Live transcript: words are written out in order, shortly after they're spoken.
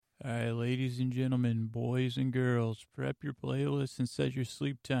All right, ladies and gentlemen, boys and girls, prep your playlists and set your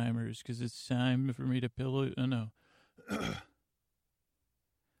sleep timers because it's time for me to pillow. Oh, no. All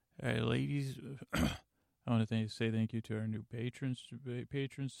right, ladies. I want to say thank you to our new patron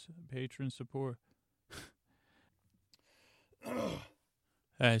support. All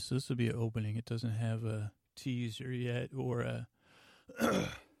right, so this will be an opening. It doesn't have a teaser yet or a.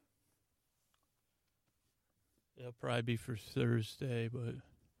 It'll probably be for Thursday, but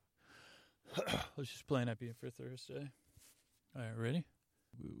let's just plan on being for Thursday. All right, ready?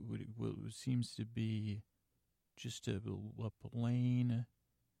 What seems to be just a plain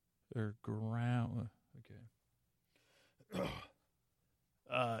or ground. Okay.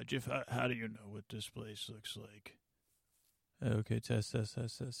 Jeff, how do you know what this place looks like? Okay, test. You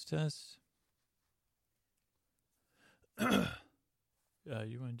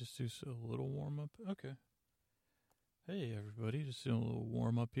want to just do a little warm up? Okay. Hey, everybody, just doing a little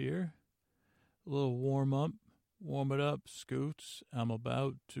warm up here. A little warm up. Warm it up, Scoots. I'm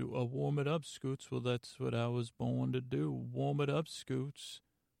about to warm it up, Scoots. Well, that's what I was born to do. Warm it up, Scoots.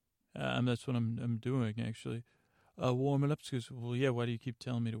 That's what I'm doing, actually. Warm it up, Scoots. Well, yeah, why do you keep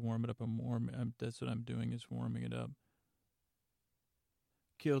telling me to warm it up? That's what I'm doing is warming it up.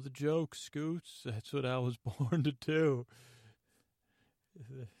 Kill the joke, Scoots. That's what I was born to do.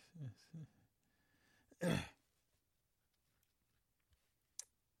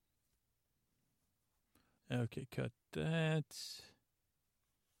 Okay, cut that.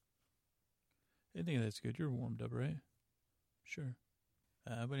 I think that's good. You're warmed up, right? Sure.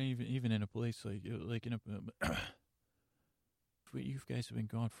 But even in a place like in a, you guys have been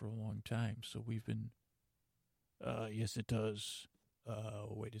gone for a long time, so we've been. Yes, it does.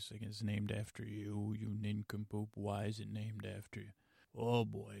 Wait a second. It's named after you, you nincompoop. Why is it named after you? Oh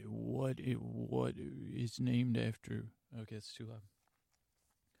boy, what is named after? Okay, it's too loud.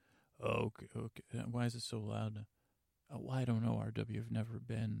 Okay. Why is it so loud? I don't know, RW. I've never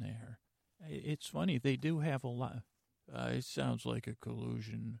been there. It's funny. They do have a lot. It sounds like a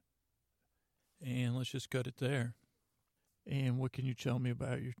collusion. And let's just cut it there. And what can you tell me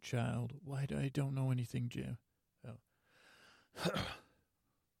about your child? Why I don't know anything, Jim.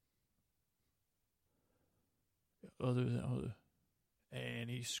 Oh.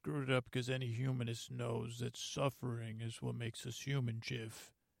 And he screwed it up because any humanist knows that suffering is what makes us human,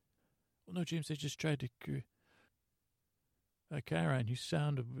 Jiff. Well, no, James, I just tried to... Chiron, you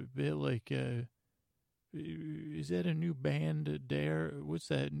sound a bit like... is that a new band, Dare? What's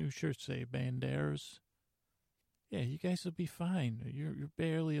that new shirt say, Banderas? Yeah, you guys will be fine. You're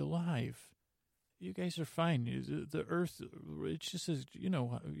barely alive. You guys are fine. The Earth, it's just as,